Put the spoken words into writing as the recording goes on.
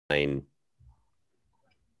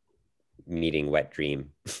meeting wet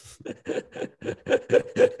dream. I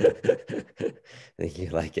think you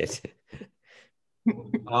like it.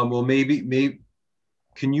 Well, maybe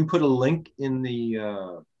can you put a link in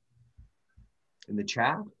the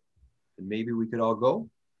chat, and maybe we could all go.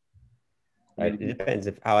 It depends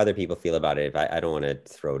how other people feel about it. If I don't want to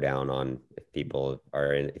throw down on if people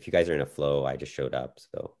are if you guys are in a flow. I just showed up,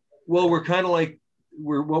 so. Well, we're kind of like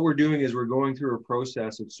what we're doing is we're going through a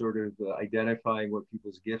process of sort of identifying what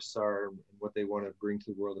people's gifts are and what they want to bring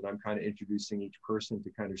to the world, and I'm kind of introducing each person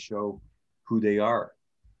to kind of show who they are.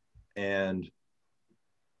 And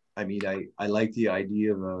I mean, I like the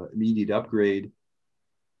idea of an immediate upgrade.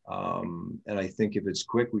 And I think if it's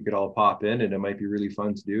quick, we could all pop in, and it might be really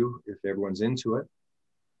fun to do if everyone's into it.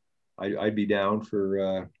 I'd be down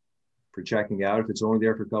for checking out if it's only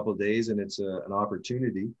there for a couple of days and it's an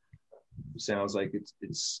opportunity. It sounds like it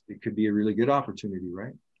could be a really good opportunity,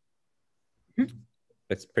 right?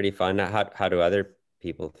 It's pretty fun. How do other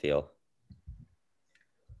people feel?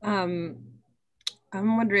 I'm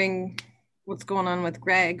wondering what's going on with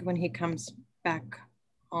Greg when he comes back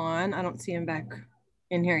on. I don't see him back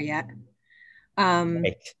in here yet.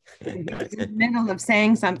 Right. In the middle of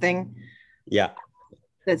saying something. Yeah.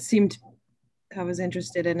 That seemed I was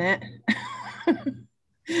interested in it.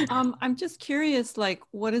 I'm just curious, like,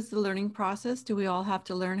 what is the learning process? Do we all have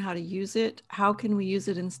to learn how to use it? How can we use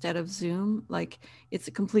it instead of Zoom? Like, it's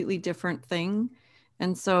a completely different thing.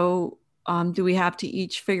 And so do we have to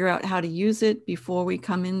each figure out how to use it before we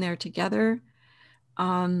come in there together?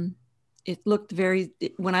 It looked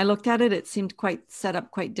when I looked at it, it seemed quite set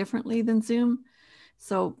up quite differently than Zoom.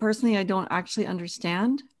 So personally, I don't actually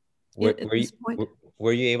understand it at this point.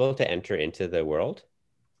 Were you able to enter into the world?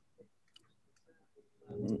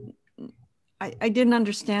 I didn't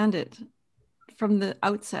understand it from the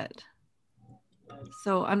outset.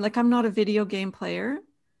 So I'm not a video game player.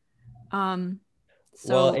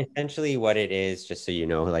 Well, essentially what it is, just so you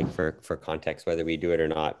know, like for context, whether we do it or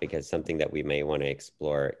not, because something that we may want to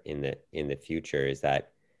explore in the future is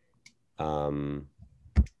that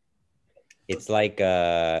it's like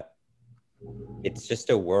it's just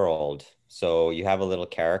a world. So you have a little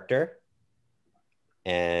character,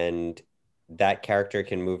 and that character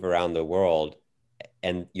can move around the world,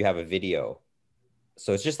 and you have a video.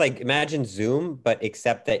 So it's just like, imagine Zoom, but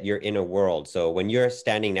except that you're in a world. So when you're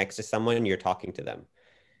standing next to someone, you're talking to them.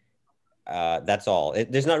 That's all.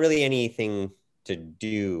 There's not really anything to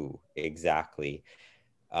do exactly.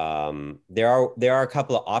 There are a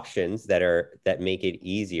couple of options that make it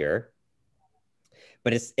easier,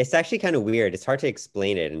 but it's actually kind of weird. It's hard to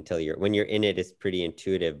explain it until when you're in it, it's pretty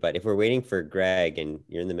intuitive. But if we're waiting for Greg and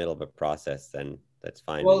you're in the middle of a process, then that's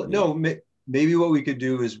fine. Well, no, maybe what we could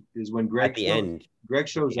do is when Greg at the end,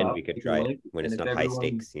 shows up, we could try it when it's not high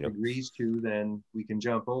stakes. Agrees to, then we can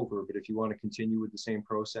jump over. But if you want to continue with the same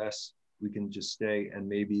process, we can just stay and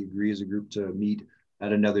maybe agree as a group to meet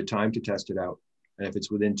at another time to test it out. And if it's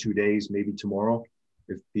within 2 days, maybe tomorrow,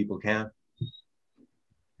 if people can.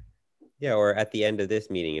 Yeah, or at the end of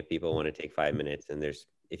this meeting, if people want to take 5 minutes, and if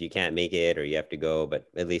you can't make it or you have to go, but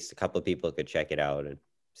at least a couple of people could check it out and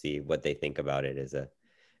see what they think about it as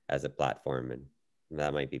a platform, and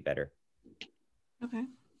that might be better. Okay.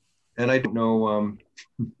 And I don't know,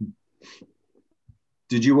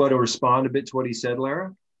 did you want to respond a bit to what he said,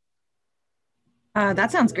 Lara?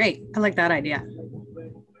 That sounds great. I like that idea.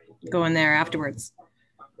 Go in there afterwards.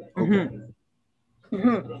 Okay.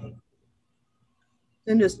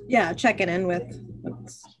 And just, check it in with,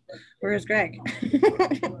 where's Greg?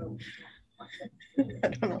 I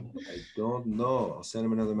don't know. I'll send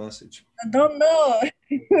him another message. I don't know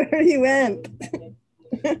where he went.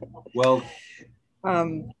 Well,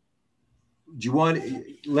 do you want,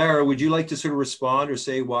 Lara, would you like to sort of respond or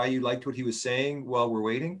say why you liked what he was saying while we're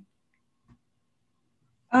waiting?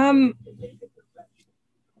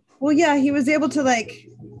 Well, yeah, he was able to like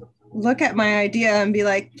look at my idea and be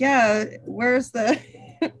like, yeah, where's the,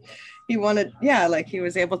 he wanted, like he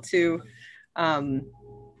was able to,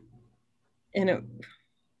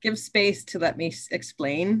 give space to let me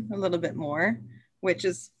explain a little bit more, which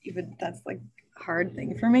is that's like a hard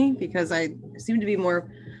thing for me because I seem to be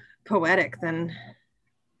more poetic than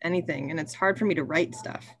anything. And it's hard for me to write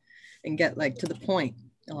stuff and get like to the point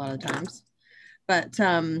a lot of times. But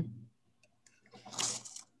I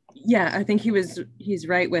think he's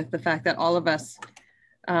right with the fact that all of us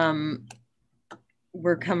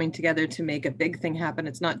we're coming together to make a big thing happen.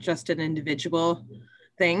 It's not just an individual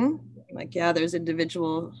thing. Like, there's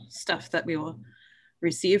individual stuff that we will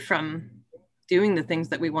receive from doing the things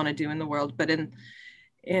that we want to do in the world. But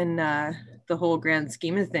in the whole grand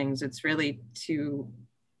scheme of things, it's really to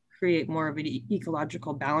create more of an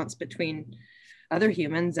ecological balance between other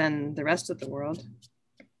humans and the rest of the world.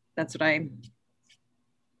 That's what I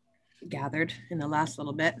gathered in the last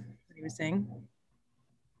little bit that he was saying.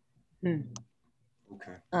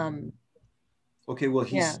 Okay. Okay, well,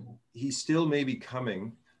 he's still maybe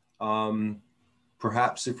coming.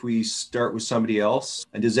 Perhaps if we start with somebody else.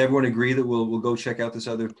 And does everyone agree that we'll go check out this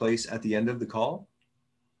other place at the end of the call?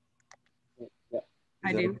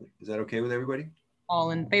 I do. Is that okay with everybody?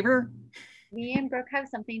 All in favor? Me and Brooke have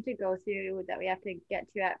something to go to that we have to get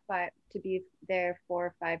to at 5 to be there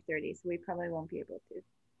for 5:30. So we probably won't be able to.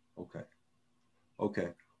 Okay. Okay.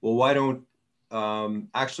 Well, why don't,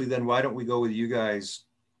 actually then why don't we go with you guys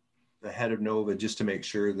ahead of Nova just to make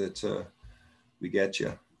sure that we get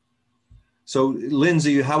you. So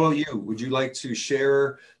Lindsay, how about you? Would you like to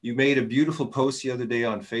share, you made a beautiful post the other day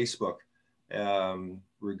on Facebook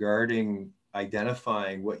regarding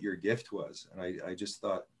identifying what your gift was. And I just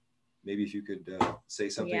thought maybe if you could say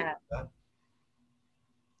something about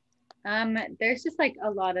that. There's just like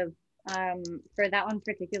a lot of, for that one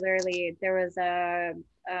particularly, there was a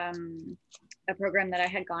program that I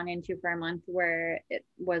had gone into for a month where it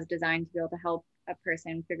was designed to be able to help a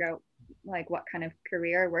person figure out like what kind of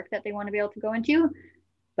career or work that they want to be able to go into.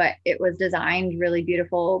 But it was designed really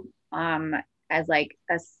beautiful as like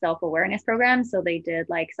a self-awareness program. So they did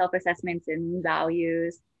like self-assessments in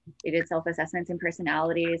values, they did self-assessments in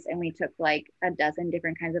personalities, and we took like a dozen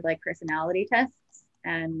different kinds of like personality tests,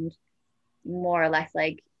 and more or less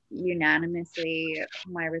like unanimously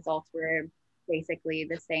my results were basically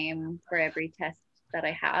the same for every test that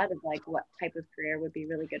I had of like what type of career would be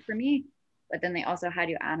really good for me. But then they also had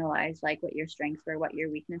you analyze like what your strengths were, what your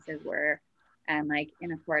weaknesses were, and like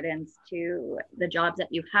in accordance to the jobs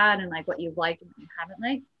that you've had and like what you've liked and what you haven't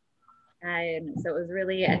liked. And so it was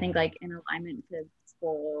really, I think, like in alignment to this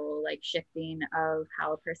whole like shifting of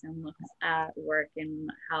how a person looks at work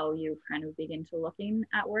and how you kind of begin to looking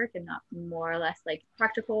at work, and not more or less like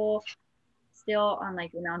practical still on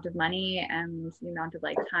like the amount of money and the amount of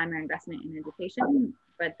like time or investment in education,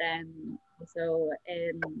 but then also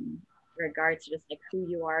in regards to just like who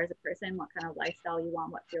you are as a person, what kind of lifestyle you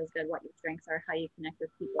want, what feels good, what your strengths are, how you connect with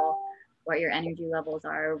people, what your energy levels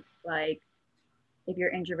are, like if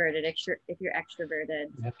you're introverted, if you're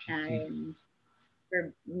extroverted. And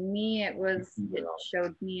for me, it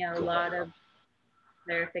showed me a lot of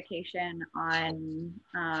clarification on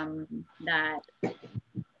that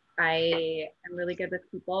I am really good with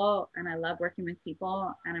people and I love working with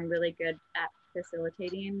people, and I'm really good at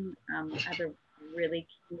facilitating. I have a really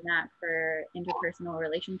keen knack for interpersonal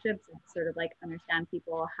relationships and sort of like understand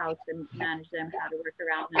people, how to manage them, how to work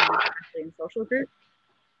around them, especially in social groups.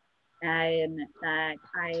 And that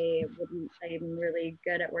I'm really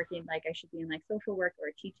good at working, like I should be in like social work or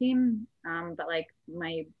teaching, but like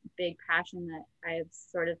my big passion that I've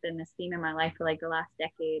sort of been this theme in my life for like the last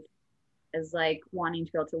decade is like wanting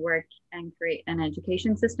to be able to work and create an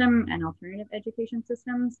education system, an alternative education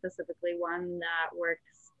system, specifically one that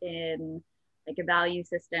works in like a value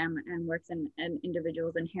system and works in an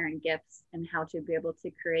individual's inherent gifts and how to be able to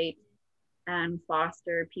create and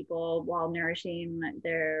foster people while nourishing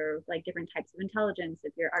their like different types of intelligence.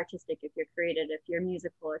 If you're artistic, if you're creative, if you're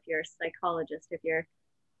musical, if you're a psychologist, if you're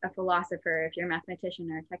a philosopher, if you're a mathematician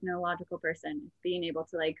or a technological person, being able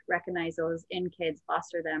to like recognize those in kids,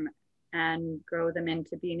 foster them, and grow them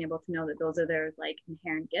into being able to know that those are their like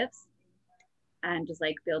inherent gifts, and just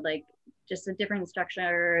like build like just a different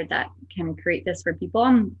structure that can create this for people,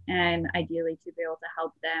 and ideally to be able to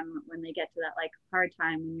help them when they get to that like hard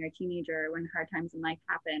time when you're a teenager, when hard times in life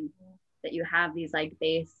happen, that you have these like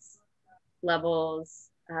base levels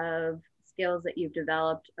of skills that you've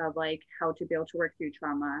developed of like how to be able to work through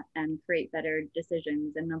trauma and create better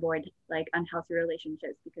decisions and avoid like unhealthy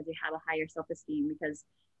relationships because you have a higher self-esteem, because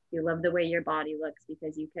you love the way your body looks,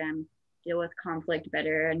 because you can deal with conflict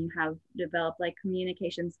better, and you have developed like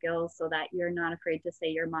communication skills so that you're not afraid to say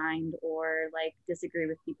your mind or like disagree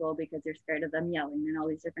with people because you're scared of them yelling and all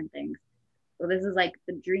these different things. So this is like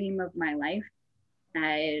the dream of my life,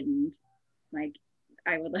 and like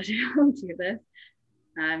I would love to do this,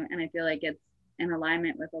 and I feel like it's in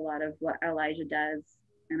alignment with a lot of what Elijah does,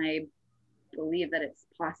 and I believe that it's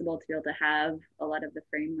possible to be able to have a lot of the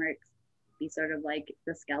frameworks be sort of like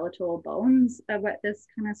the skeletal bones of what this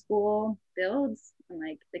kind of school builds, and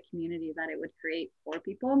like the community that it would create for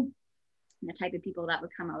people and the type of people that would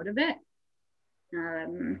come out of it.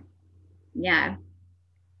 Yeah,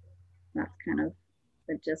 that's kind of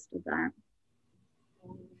the gist of that.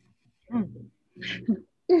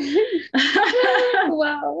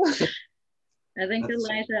 Wow. I think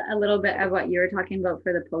Elijah, a little bit of what you were talking about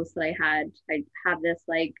for the post that I have this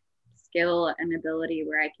like skill and ability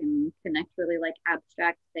where I can connect really like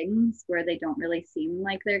abstract things where they don't really seem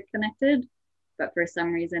like they're connected, but for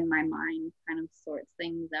some reason my mind kind of sorts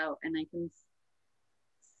things out and I can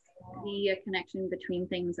see a connection between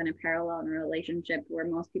things and a parallel in a relationship where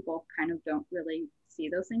most people kind of don't really see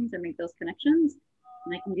those things and make those connections.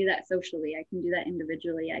 And I can do that socially, I can do that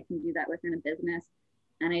individually, I can do that within a business.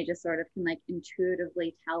 And I just sort of can like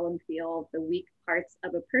intuitively tell and feel the weak parts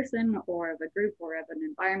of a person or of a group or of an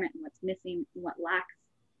environment and what's missing and what lacks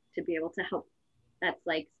to be able to help. That's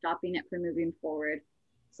like stopping it from moving forward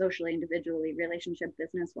socially, individually, relationship,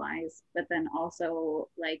 business wise. But then also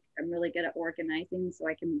like I'm really good at organizing, so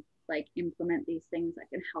I can like implement these things that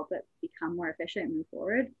can help it become more efficient and move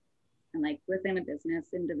forward. And like within a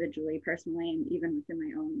business, individually, personally, and even within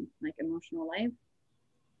my own like emotional life.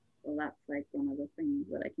 So that's like one of the things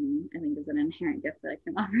that I think is an inherent gift that I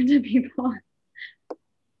can offer to people.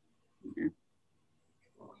 Yeah.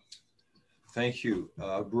 Thank you.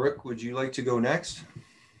 Brooke, would you like to go next?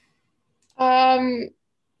 Ooh.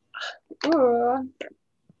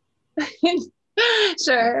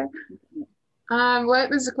 Sure. What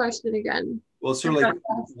was the question again? Well, sort of like,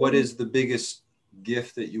 what is the biggest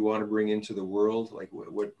gift that you want to bring into the world? Like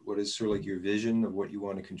what is sort of like your vision of what you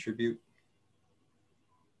want to contribute?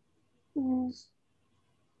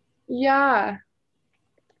 Yeah.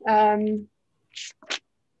 Let me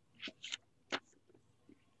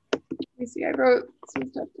see, I wrote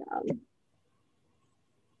some stuff down.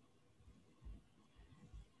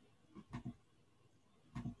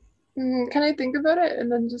 Can I think about it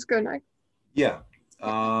and then just go next? Yeah.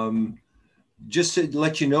 Just to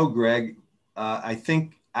let you know, Greg, I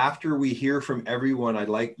think after we hear from everyone, I'd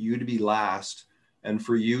like you to be last and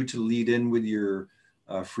for you to lead in with your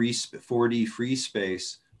 4D free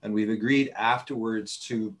space. And we've agreed afterwards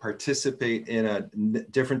to participate in a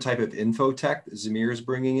different type of infotech that Zamir is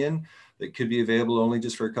bringing in that could be available only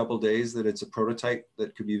just for a couple of days, that it's a prototype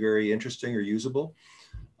that could be very interesting or usable.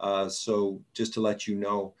 So just to let you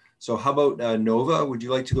know. So how about Nova, would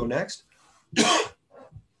you like to go next?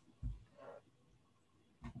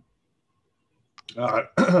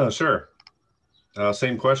 Sure.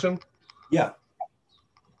 Same question? Yeah.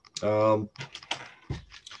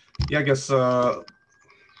 Yeah, I guess, I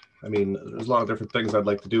mean, there's a lot of different things I'd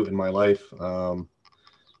like to do in my life,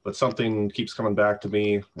 but something keeps coming back to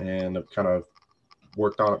me, and I've kind of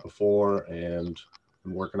worked on it before and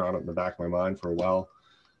been working on it in the back of my mind for a while.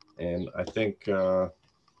 And I think,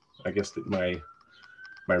 I guess that my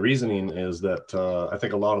reasoning is that I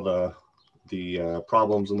think a lot of the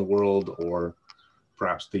problems in the world, or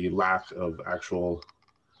perhaps the lack of actual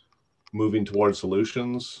moving towards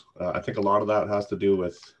solutions, I think a lot of that has to do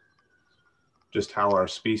with just how our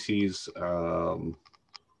species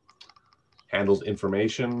handles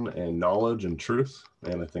information and knowledge and truth.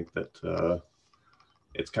 And I think that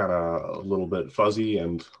it's kind of a little bit fuzzy,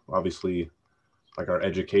 and obviously like our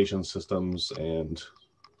education systems and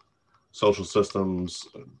social systems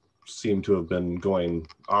seem to have been going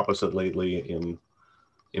opposite lately in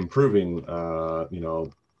improving, you know,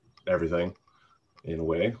 everything in a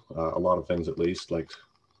way, a lot of things at least, like,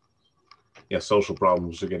 yeah, social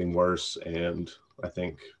problems are getting worse, and I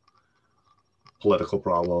think political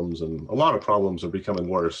problems and a lot of problems are becoming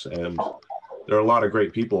worse. And there are a lot of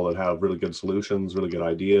great people that have really good solutions, really good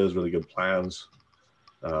ideas, really good plans,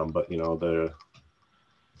 but you know, the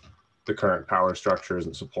current power structure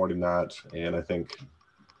isn't supporting that. And I think,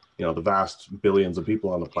 you know, the vast billions of people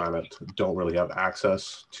on the planet don't really have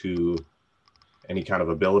access to any kind of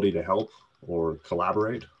ability to help or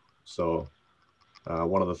collaborate. So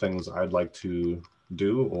one of the things I'd like to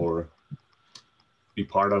do or be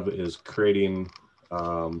part of is creating,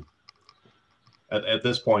 at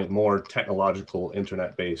this point, more technological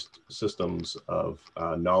internet-based systems of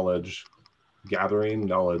knowledge gathering,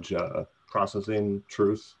 knowledge processing,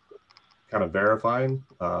 truth, kind of verifying.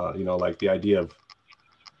 You know, like the idea of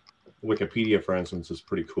Wikipedia, for instance, is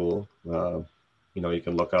pretty cool. You know, you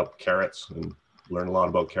can look up carrots and learn a lot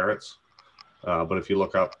about carrots. But if you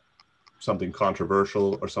look up something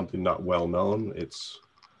controversial or something not well known, it's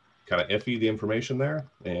kind of iffy, the information there.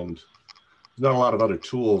 And there's not a lot of other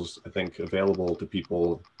tools, I think, available to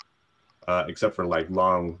people, except for like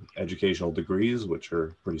long educational degrees, which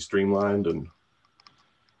are pretty streamlined and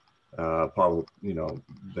probably, you know,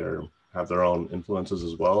 have their own influences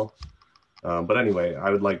as well. But anyway,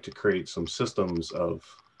 I would like to create some systems of,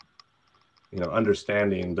 you know,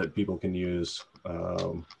 understanding that people can use,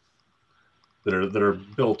 that are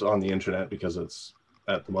built on the internet, because it's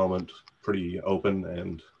at the moment pretty open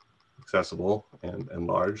and accessible and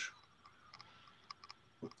large.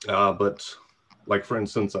 But like, for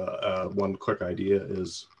instance, one quick idea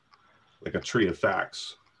is like a tree of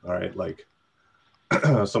facts. All right, like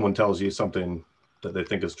someone tells you something that they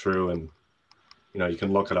think is true, and you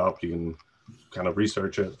can look it up, you can kind of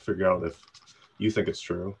research it, figure out if you think it's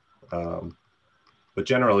true. But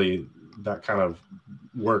generally, that kind of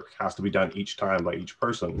work has to be done each time by each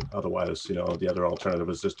person. Otherwise, the other alternative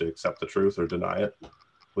is just to accept the truth or deny it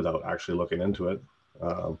without actually looking into it.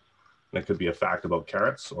 And it could be a fact about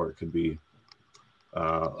carrots, or it could be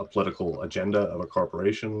a political agenda of a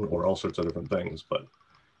corporation, or all sorts of different things. But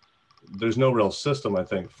there's no real system, I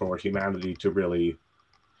think, for humanity to really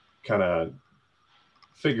kind of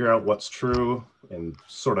figure out what's true and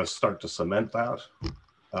sort of start to cement that.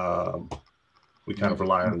 We kind of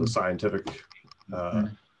rely on the scientific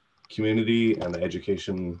community and the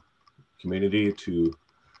education community to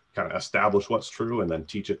kind of establish what's true and then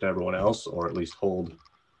teach it to everyone else, or at least hold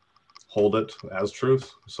it as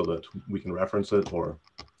truth so that we can reference it or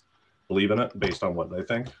believe in it based on what they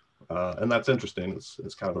think. And that's interesting.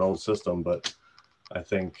 It's kind of an old system, but I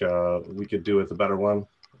think we could do with a better one,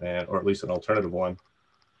 or at least an alternative one.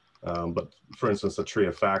 But for instance, a tree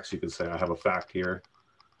of facts, you could say, I have a fact here.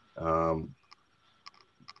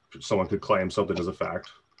 Someone could claim something as a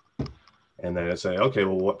fact, and then say, okay,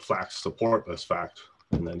 well, what facts support this fact?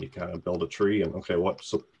 And then you kind of build a tree, and okay, what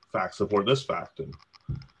facts support this fact? And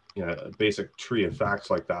a basic tree of facts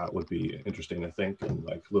like that would be interesting, I think, and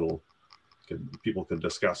like people could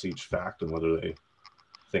discuss each fact and whether they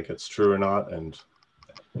think it's true or not, and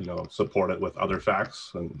support it with other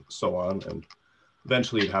facts and so on. And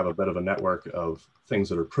eventually you'd have a bit of a network of things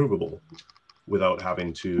that are provable without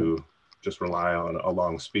having to just rely on a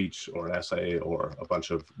long speech or an essay or a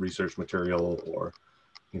bunch of research material, or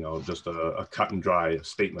just a cut and dry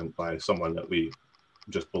statement by someone that we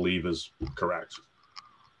just believe is correct.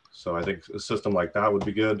 So I think a system like that would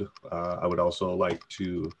be good. I would also like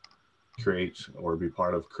to create or be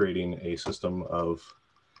part of creating a system of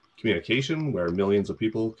communication where millions of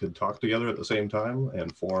people could talk together at the same time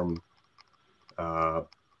and form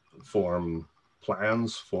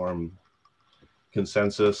plans, form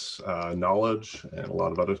consensus, knowledge, and a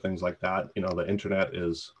lot of other things like that. The internet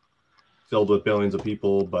is filled with billions of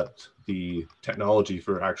people, but the technology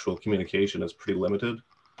for actual communication is pretty limited.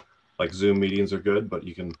 Like Zoom meetings are good, but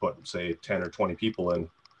you can put, say, 10 or 20 people in.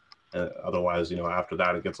 Otherwise, after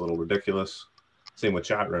that, it gets a little ridiculous. Same with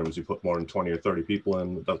chat rooms. You put more than 20 or 30 people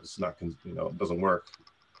in, it's not, it doesn't work.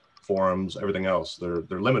 Forums, everything else, they're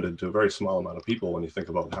limited to a very small amount of people when you think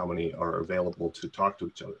about how many are available to talk to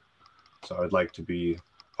each other. So I'd like to be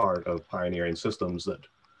part of pioneering systems that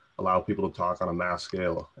allow people to talk on a mass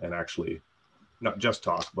scale, and actually not just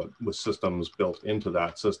talk, but with systems built into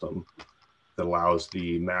that system that allows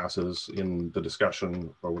the masses in the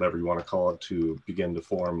discussion, or whatever you want to call it, to begin to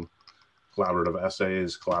form collaborative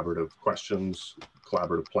essays, collaborative questions,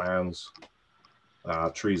 collaborative plans,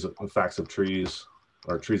 facts of trees,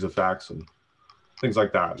 or trees of facts, and things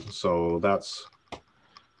like that. So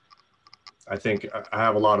I think I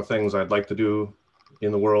have a lot of things I'd like to do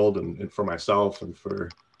in the world and for myself, and for,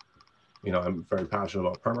 I'm very passionate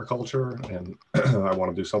about permaculture, and I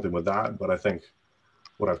want to do something with that. But I think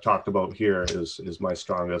what I've talked about here is my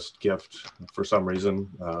strongest gift for some reason.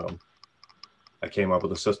 I came up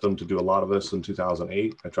with a system to do a lot of this in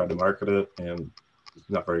 2008. I tried to market it, and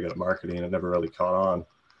not very good at marketing. It never really caught on.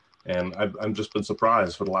 And I've just been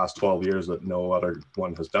surprised for the last 12 years that no other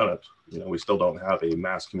one has done it. We still don't have a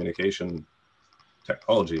mass communication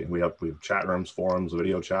technology. We have chat rooms, forums,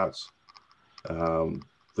 video chats.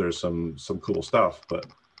 There's some cool stuff, but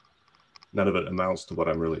none of it amounts to what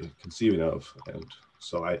I'm really conceiving of. And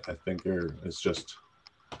so I think it's just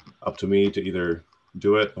up to me to either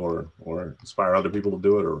do it or inspire other people to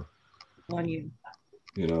do it, or On you.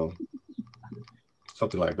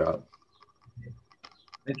 Something like that.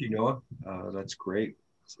 Thank you, Noah. That's great.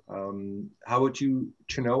 How about you,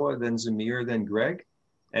 Chenoa, then Zamir, then Greg?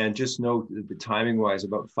 And just note the timing wise,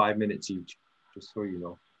 about 5 minutes each, just so you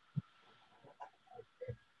know.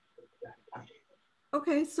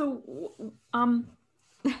 Okay, so I'm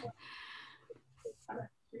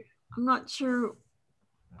not sure.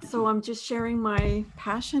 So I'm just sharing my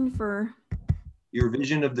passion for Your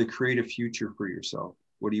vision of the creative future for yourself.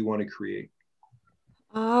 What do you want to create?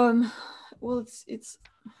 Well, it's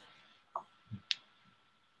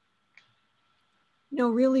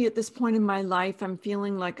really at this point in my life, I'm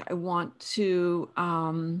feeling like I want to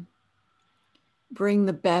bring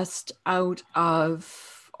the best out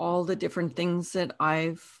of all the different things that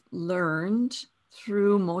I've learned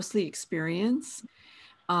through mostly experience,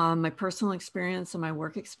 my personal experience and my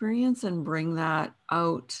work experience, and bring that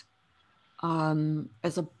out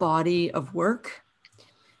as a body of work.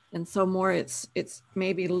 And so more it's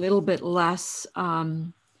maybe a little bit less,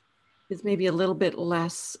 it's maybe a little bit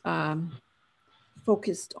less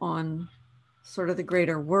focused on sort of the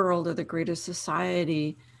greater world or the greater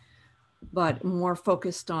society, but more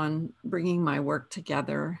focused on bringing my work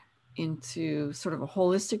together into sort of a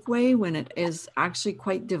holistic way when it is actually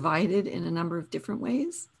quite divided in a number of different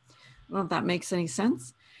ways. I don't know if that makes any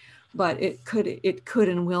sense, but it could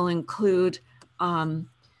and will include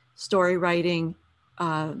story writing,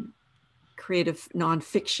 creative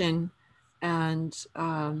nonfiction, and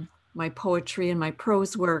my poetry and my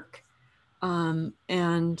prose work,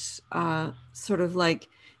 and sort of like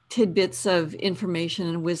tidbits of information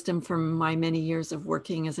and wisdom from my many years of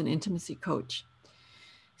working as an intimacy coach.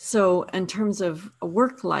 So in terms of a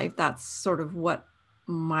work life, that's sort of what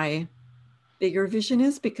my bigger vision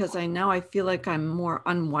is, because I feel like I'm more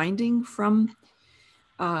unwinding from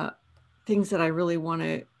things that I really want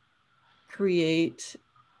to create,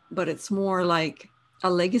 but it's more like a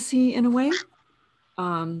legacy in a way.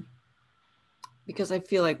 Because I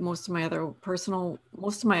feel like most of my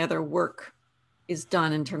other work is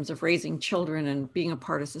done in terms of raising children and being a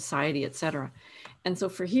part of society, etc. And so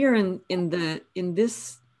for here in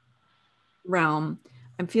this realm,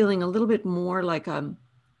 I'm feeling a little bit more like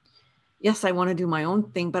yes, I want to do my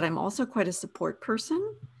own thing, but I'm also quite a support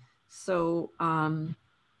person. So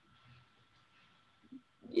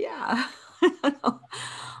yeah,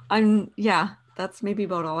 that's maybe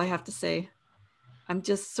about all I have to say. I'm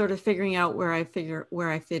just sort of figuring out where I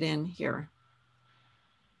fit in here.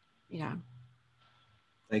 Yeah.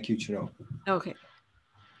 Thank you, Chino. Okay.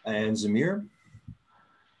 And Zamir?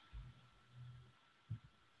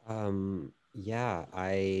 Yeah,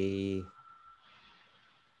 I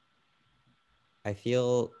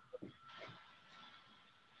feel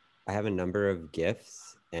I have a number of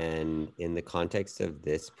gifts, and in the context of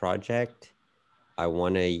this project, I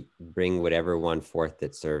want to bring whatever one forth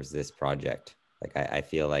that serves this project. Like I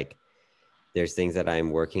feel like there's things that I'm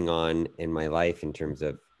working on in my life in terms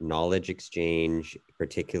of knowledge exchange,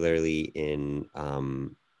 particularly in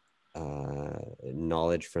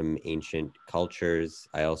knowledge from ancient cultures.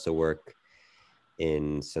 I also work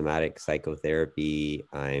in somatic psychotherapy.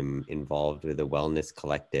 I'm involved with a wellness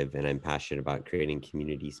collective, and I'm passionate about creating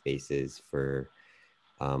community spaces for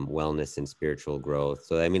wellness and spiritual growth.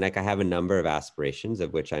 So, I mean, like I have a number of aspirations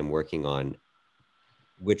of which I'm working on.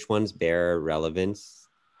 Which ones bear relevance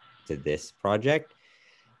to this project?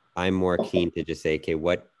 I'm more keen to just say, okay,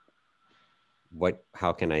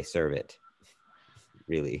 how can I serve it?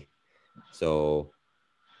 Really? So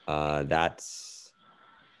that's,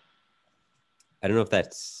 I don't know if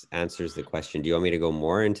that answers the question. Do you want me to go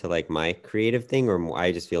more into like my creative thing, or more,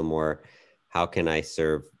 I just feel more, how can I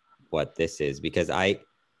serve what this is? Because I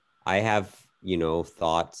have,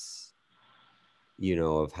 thoughts,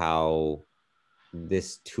 of how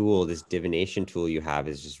this tool, this divination tool you have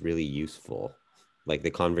is just really useful. Like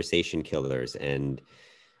the conversation killers and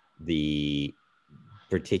the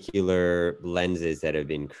particular lenses that have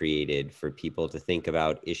been created for people to think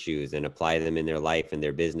about issues and apply them in their life and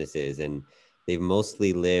their businesses. And they've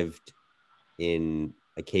mostly lived in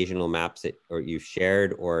occasional maps or you've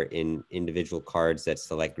shared, or in individual cards that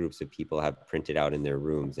select groups of people have printed out in their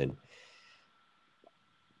rooms. And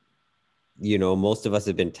most of us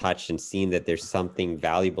have been touched and seen that there's something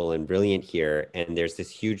valuable and brilliant here. And there's this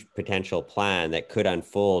huge potential plan that could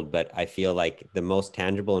unfold. But I feel like the most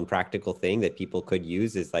tangible and practical thing that people could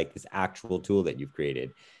use is like this actual tool that you've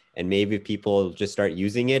created. And maybe if people just start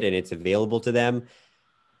using it and it's available to them,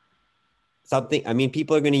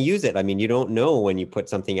 people are going to use it. I mean, you don't know when you put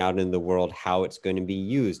something out in the world, how it's going to be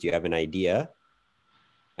used. You have an idea,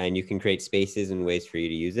 and you can create spaces and ways for you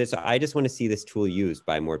to use it. So I just want to see this tool used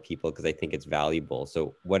by more people because I think it's valuable.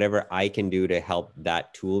 So whatever I can do to help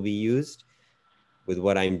that tool be used with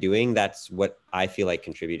what I'm doing, that's what I feel like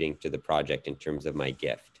contributing to the project in terms of my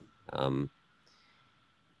gift.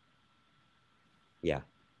 Yeah.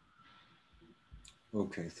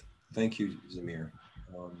 Okay, thank you, Zamir.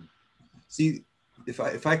 See,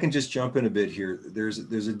 if I can just jump in a bit here, there's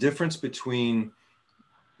a difference between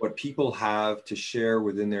what people have to share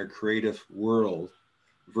within their creative world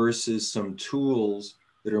versus some tools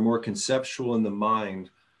that are more conceptual in the mind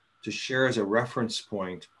to share as a reference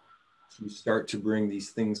point to start to bring these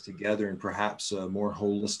things together in perhaps a more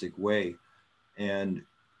holistic way. And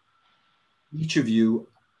each of you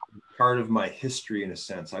is part of my history in a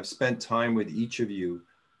sense. I've spent time with each of you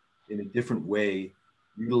in a different way,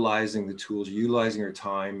 utilizing the tools, utilizing our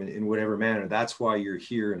time in whatever manner. That's why you're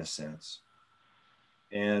here in a sense.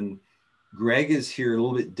 And Greg is here a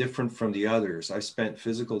little bit different from the others. I spent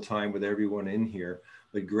physical time with everyone in here,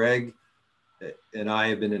 but Greg and I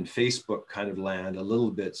have been in Facebook kind of land a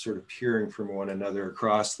little bit, sort of peering from one another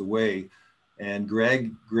across the way. And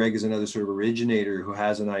Greg is another sort of originator who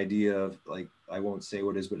has an idea of, like, I won't say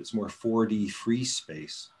what it is, but it's more 4D free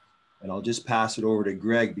space. And I'll just pass it over to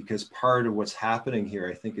Greg, because part of what's happening here,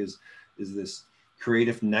 I think, is this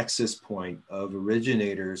creative nexus point of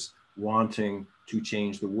originators wanting to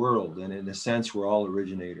change the world. And in a sense, we're all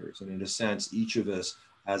originators. And in a sense, each of us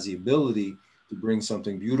has the ability to bring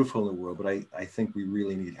something beautiful in the world. But I think we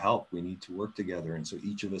really need help. We need to work together. And so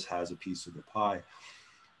each of us has a piece of the pie.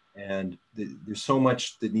 And there's so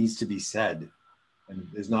much that needs to be said. And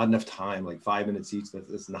there's not enough time, like 5 minutes each,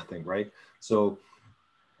 that's nothing, right? So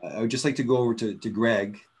I would just like to go over to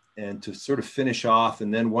Greg and to sort of finish off.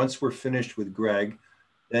 And then once we're finished with Greg,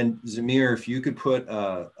 then Zamir, if you could put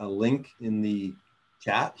a link in the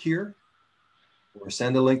chat here, or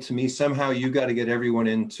send a link to me. Somehow you got to get everyone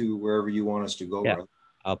into wherever you want us to go. Yeah, brother.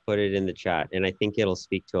 I'll put it in the chat. And I think it'll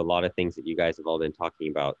speak to a lot of things that you guys have all been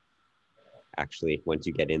talking about. Actually, once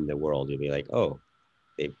you get in the world, you'll be like, oh,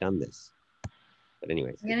 they've done this. But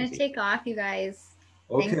anyways. I'm going to take off, you guys.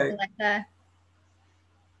 Okay. Thanks, Alexa.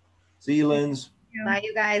 See you, Linz. Bye,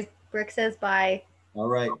 you guys. Brooke says bye. All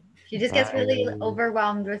right. She just gets really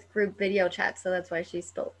overwhelmed with group video chat, so that's why she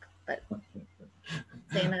spoke. But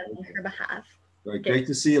saying that on her behalf. All right. Great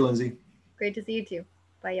to see you, Lindsay. Great to see you too.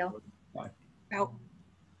 Bye, y'all. Bye. Out.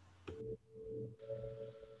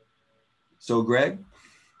 So, Greg,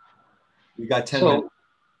 we got 10 minutes.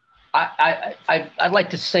 I'd like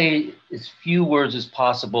to say as few words as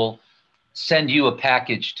possible. Send you a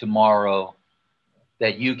package tomorrow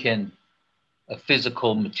that you can, a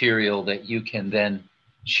physical material that you can then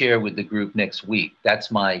share with the group next week. That's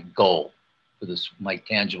my goal for this, my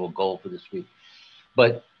tangible goal for this week.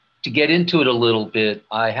 But to get into it a little bit,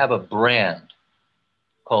 I have a brand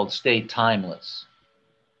called Stay Timeless.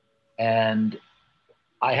 And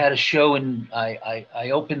I had a show in, I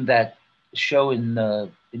opened that show in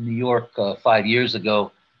New York 5 years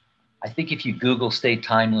ago. I think if you Google Stay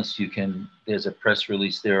Timeless, you can, there's a press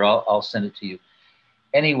release there. I'll send it to you.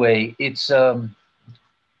 Anyway, it's about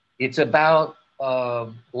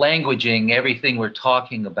languaging everything we're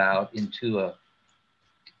talking about into a,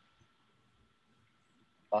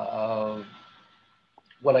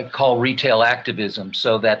 what I call retail activism,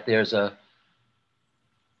 so that there's an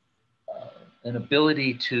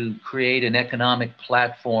ability to create an economic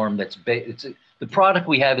platform that's the product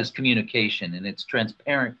we have is communication, and it's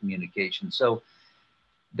transparent communication. So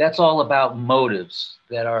that's all about motives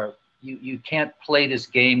that are, you can't play this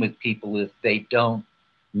game with people if they don't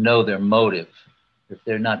know their motive, if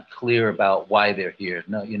they're not clear about why they're here.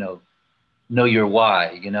 No, you know your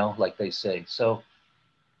why, like they say. So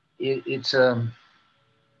it's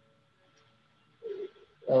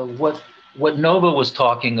what Nova was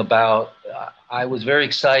talking about. I was very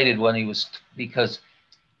excited when he was, because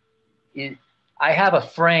I have a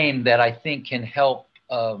frame that I think can help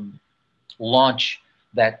launch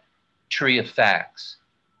that tree of facts.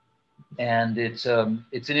 And it's an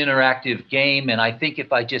interactive game. And I think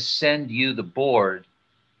if I just send you the board,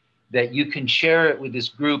 that you can share it with this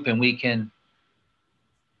group, and we can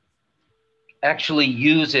actually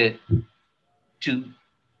use it to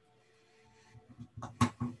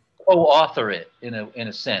co-author it in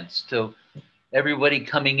a sense. So everybody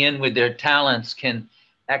coming in with their talents can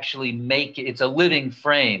actually make it. It's a living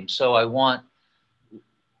frame. So I want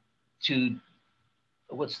to,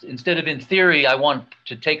 instead of in theory, I want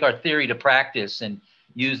to take our theory to practice and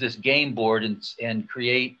use this game board and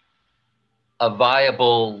create a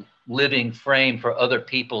viable living frame for other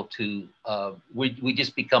people to, we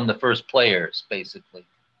just become the first players, basically.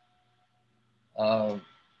 I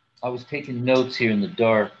was taking notes here in the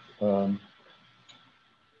dark,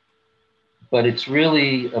 but it's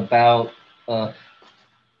really about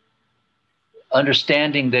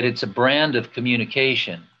understanding that it's a brand of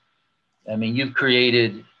communication. I mean, you've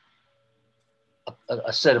created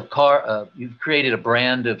a set of you've created a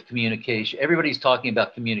brand of communication. Everybody's talking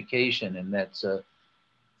about communication, and that's the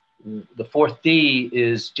fourth D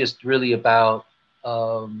is just really about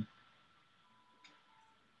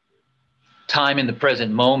time in the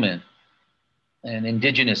present moment and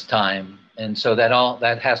indigenous time. And so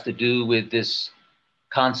that has to do with this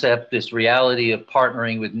concept, this reality of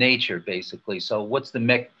partnering with nature, basically. So what's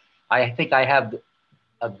I think I have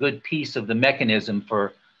a good piece of the mechanism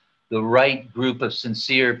for the right group of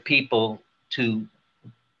sincere people to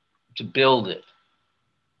build it.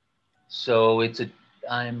 So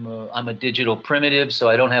I'm a digital primitive, so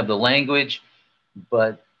I don't have the language,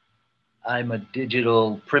 but I'm a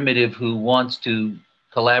digital primitive who wants to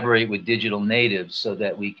collaborate with digital natives so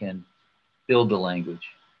that we can build the language.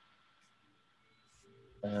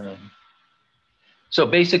 So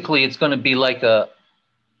basically, it's going to be like a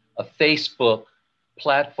Facebook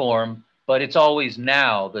platform, but it's always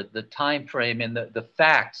now. The time frame and the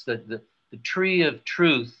facts, the tree of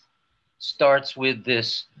truth starts with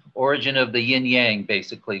this origin of the yin yang,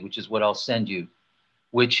 basically, which is what I'll send you,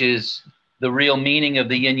 which is the real meaning of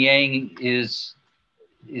the yin yang is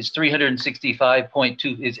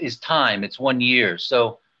 365.2 is time. It's 1 year.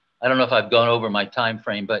 So I don't know if I've gone over my time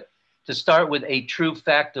frame, but to start with a true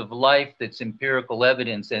fact of life that's empirical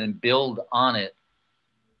evidence and build on it,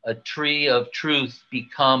 a tree of truth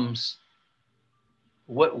becomes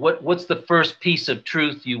what's the first piece of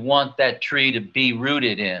truth you want that tree to be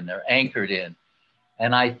rooted in or anchored in?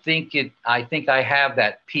 And I think I have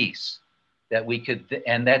that piece that we could,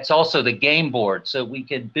 and that's also the game board. So we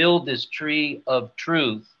could build this tree of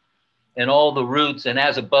truth and all the roots, and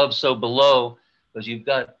as above, so below, because you've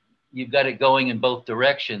got it going in both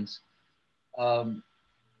directions.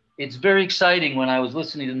 It's very exciting when I was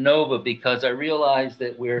listening to Nova, because I realized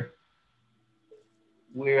that we're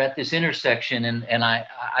at this intersection, and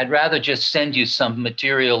I'd rather just send you some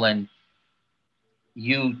material and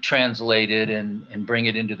you translate it and bring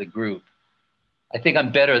it into the group. I think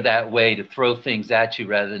I'm better that way, to throw things at you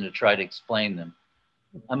rather than to try to explain them.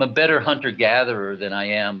 I'm a better hunter-gatherer than I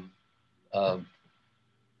am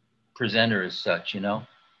presenter as such, you know?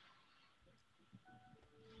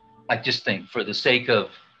 I just think, for the sake of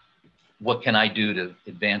what can I do to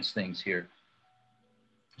advance things here?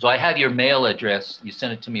 So I have your mail address. You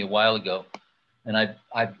sent it to me a while ago, and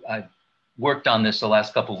I've worked on this the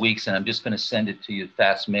last couple of weeks, and I'm just going to send it to you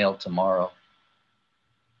fast mail tomorrow.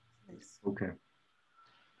 Okay.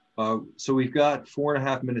 So we've got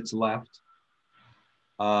 4.5 minutes left,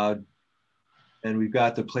 and we've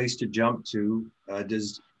got the place to jump to.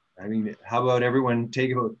 How about everyone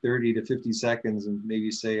take about 30 to 50 seconds and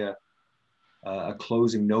maybe say a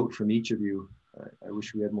closing note from each of you? I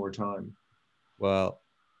wish we had more time. Well,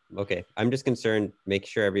 okay. I'm just concerned, make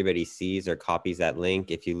sure everybody sees or copies that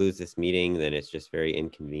link. If you lose this meeting, then it's just very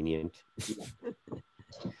inconvenient.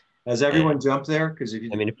 Has everyone jumped there? Because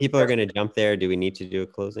if people are going to jump there, do we need to do a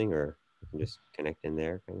closing, or we can just connect in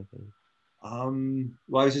there kind of thing?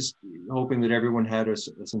 Well, I was just hoping that everyone had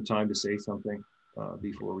some time to say something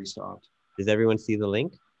before we stopped. Does everyone see the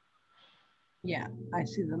link? Yeah, I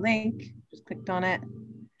see the link. Just clicked on it.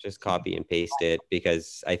 Just copy and paste it,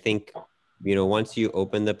 because I think, once you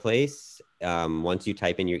open the place, once you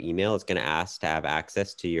type in your email, it's going to ask to have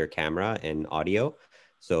access to your camera and audio.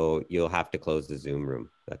 So you'll have to close the Zoom room.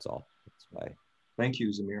 That's all. That's why. Thank you,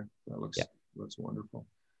 Zamir. That looks wonderful.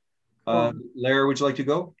 Lara, would you like to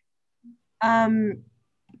go?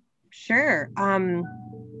 Sure. I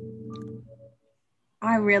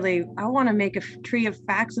want to make a tree of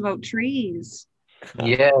facts about trees.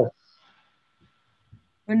 Yeah.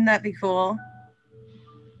 Wouldn't that be cool?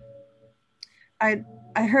 I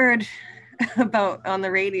heard about on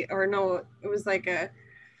the radio, or no, it was like a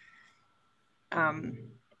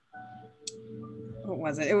what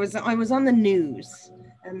was it? It was on the news,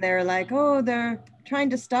 and they're like, oh, they're trying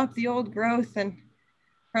to stop the old growth and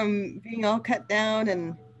from being all cut down,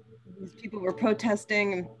 and these people were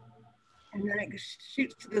protesting, and then it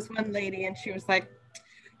shoots to this one lady, and she was like,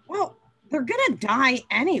 well, they're gonna die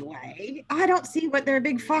anyway. I don't see what their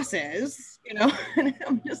big fuss is, and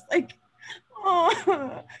I'm just like,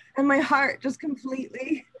 oh, and my heart just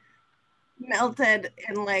completely melted,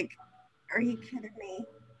 and like, are you kidding me?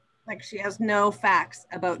 Like, she has no facts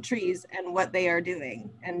about trees and what they are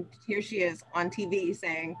doing. And here she is on TV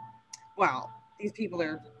saying, well, these people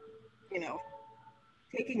are,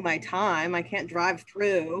 taking my time. I can't drive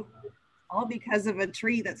through, all because of a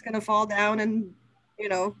tree that's going to fall down and,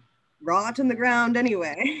 rot in the ground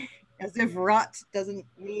anyway, as if rot doesn't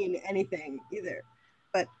mean anything either.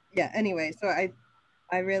 But yeah, anyway, so I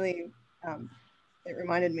really, it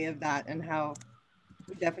reminded me of that, and how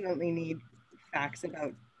we definitely need facts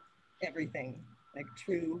about everything, like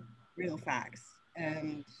true, real facts.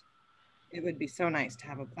 And it would be so nice to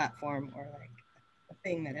have a platform or like a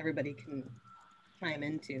thing that everybody can chime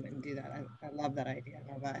into and do that. I love that idea,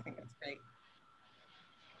 Nova. I think that's great.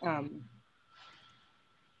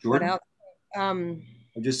 What else? I'm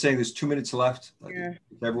just saying there's 2 minutes left. Yeah.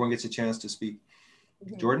 If everyone gets a chance to speak.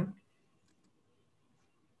 Mm-hmm. Jordan?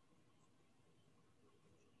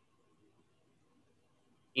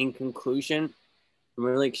 In conclusion, I'm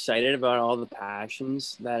really excited about all the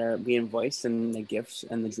passions that are being voiced and the gifts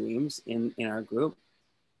and the dreams in our group.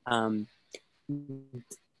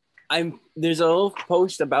 There's a little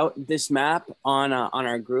post about this map on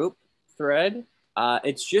our group thread.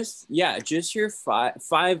 It's just your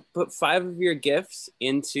five, put 5 of your gifts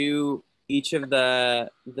into each of the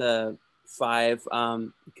 5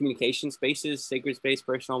 communication spaces: sacred space,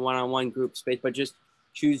 personal, one-on-one, group space. But just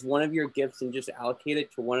choose one of your gifts and just allocate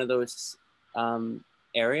it to one of those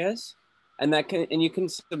areas, and you can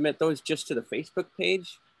submit those just to the Facebook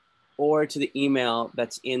page or to the email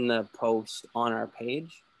that's in the post on our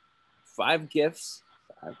page. 5 gifts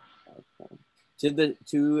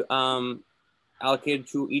allocated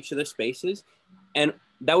to each of the spaces, and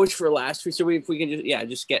that was for last week. So if we can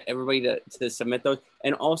just get everybody to submit those,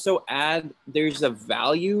 and also add, there's a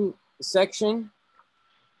value section.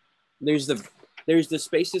 There's the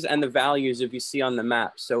spaces and the values, if you see on the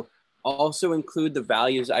map. So also include the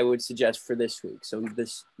values I would suggest for this week. So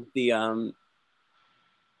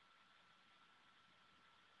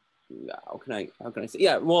how can I say?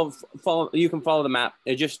 Yeah, well, you can follow the map.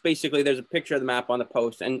 It just basically, there's a picture of the map on the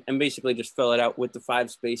post, and basically just fill it out with the 5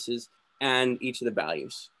 spaces and each of the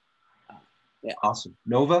values. Yeah. Awesome.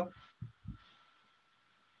 Nova?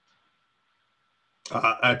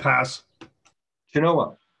 I pass.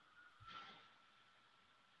 Chinoa?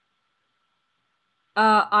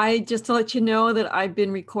 I just to let you know that I've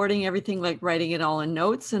been recording everything, like writing it all in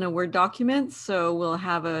notes in a Word document. So we'll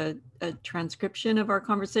have a transcription of our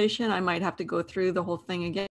conversation. I might have to go through the whole thing again.